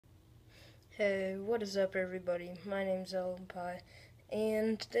Hey, what is up everybody? My name's Ellen Pie,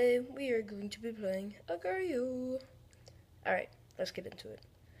 and today we are going to be playing Agario. Alright, let's get into it.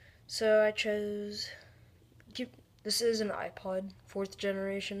 So I chose, this is an iPod, 4th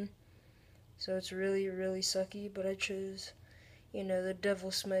generation, so it's really sucky, but I chose, the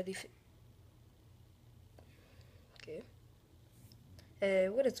devil smiley Okay. Hey,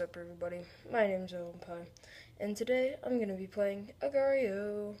 what is up everybody? My name's Ellen Pie, and today I'm going to be playing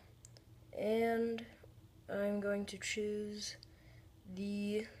Agario. And I'm going to choose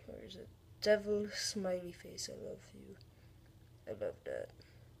the, where is it? Devil smiley face. I love you. I love that.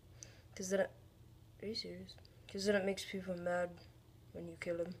 Cause then are you serious? Cause then it makes people mad when you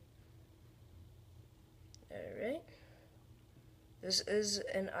kill them. Alright. This is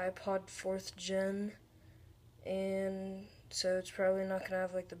an iPod 4th gen, and so it's probably not gonna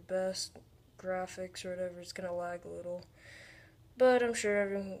have like the best graphics or whatever. It's gonna lag a little. But I'm sure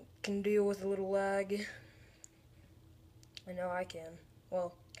everyone can deal with a little lag. I know I can.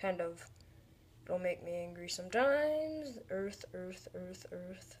 Well, kind of. It'll make me angry sometimes. Earth.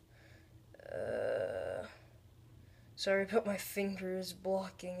 Sorry about my fingers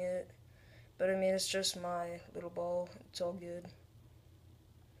blocking it. But I mean, it's just my little ball. It's all good.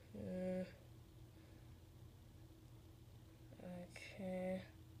 Okay.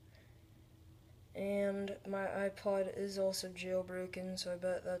 And my iPod is also jailbroken, so I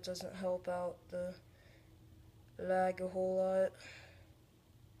bet that doesn't help out the lag a whole lot.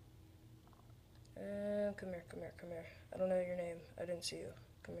 Come here. I don't know your name. I didn't see you.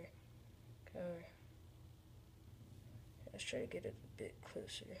 Come here. Let's try to get it a bit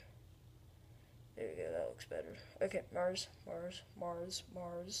closer. There we go, that looks better. Okay, Mars.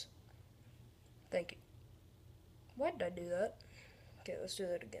 Thank you. Why did I do that? Okay, let's do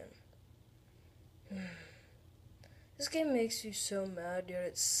that again. This game makes you so mad, yet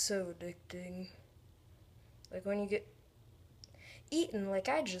it's so addicting. Like when you get eaten like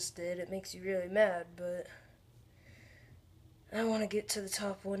I just did, it makes you really mad, but I want to get to the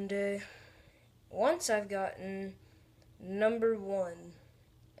top one day. Once I've gotten number 1,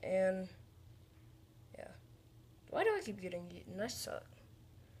 and yeah. Why do I keep getting eaten? I suck.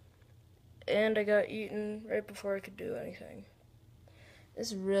 And I got eaten right before I could do anything.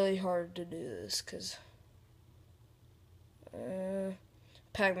 It's really hard to do this, because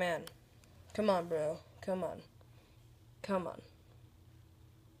Pac-Man. Come on, bro. Come on.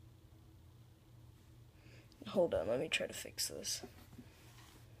 Hold on, let me try to fix this.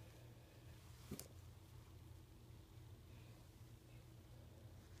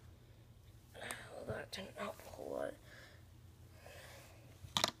 Well, that didn't help a whole lot.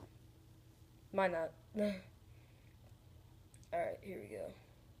 Why not? Alright, here we go.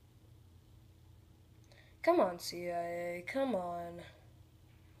 Come on, CIA, come on.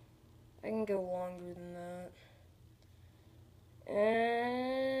 I can go longer than that.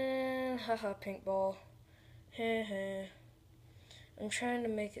 And haha, pink ball. I'm trying to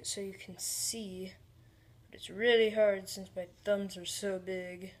make it so you can see, but it's really hard since my thumbs are so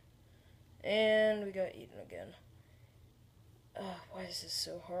big. And we got eaten again. Why is this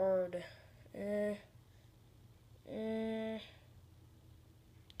so hard?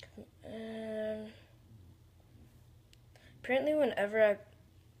 Apparently whenever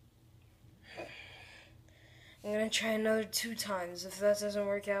I'm gonna try another 2 times. If that doesn't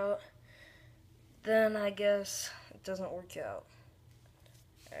work out, then I guess it doesn't work out.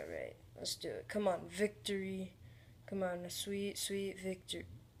 Alright, let's do it. Come on, victory. Come on, a sweet victory.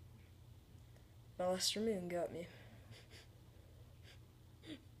 Molester Moon got me.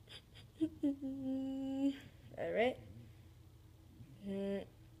 Alright.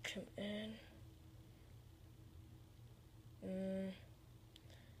 Come in.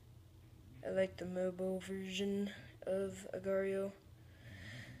 I like the mobile version of Agario,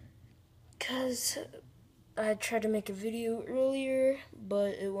 because I tried to make a video earlier,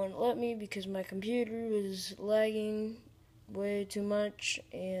 but it wouldn't let me because my computer was lagging way too much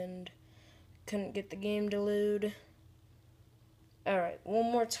and couldn't get the game to load. Alright,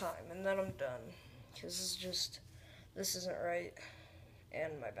 one more time and then I'm done, because this isn't right,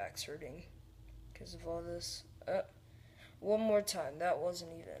 and my back's hurting because of all this. One more time, that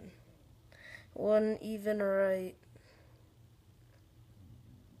wasn't even. Wasn't even right.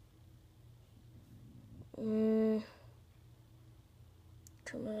 Come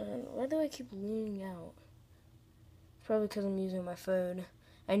on, why do I keep leaning out? Probably because I'm using my phone.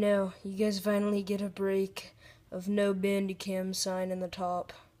 I know, you guys finally get a break of no Bandicam sign in the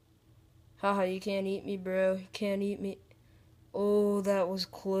top. Haha, you can't eat me, bro. You can't eat me. Oh, that was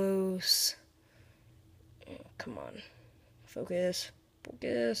close. Come on. Focus.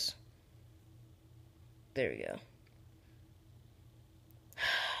 There we go.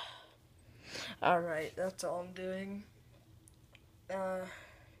 Alright, that's all I'm doing.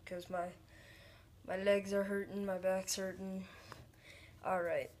 Because my legs are hurting, my back's hurting.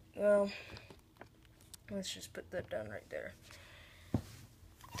 Alright, well, let's just put that down right there.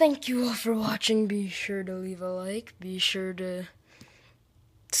 Thank you all for watching. Be sure to leave a like. Be sure to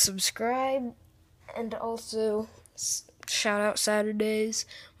subscribe. And also, Shoutout Saturdays.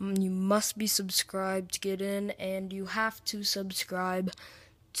 You must be subscribed to get in. And you have to subscribe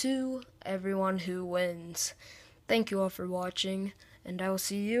to everyone who wins. Thank you all for watching. And I will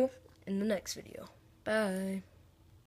see you in the next video. Bye.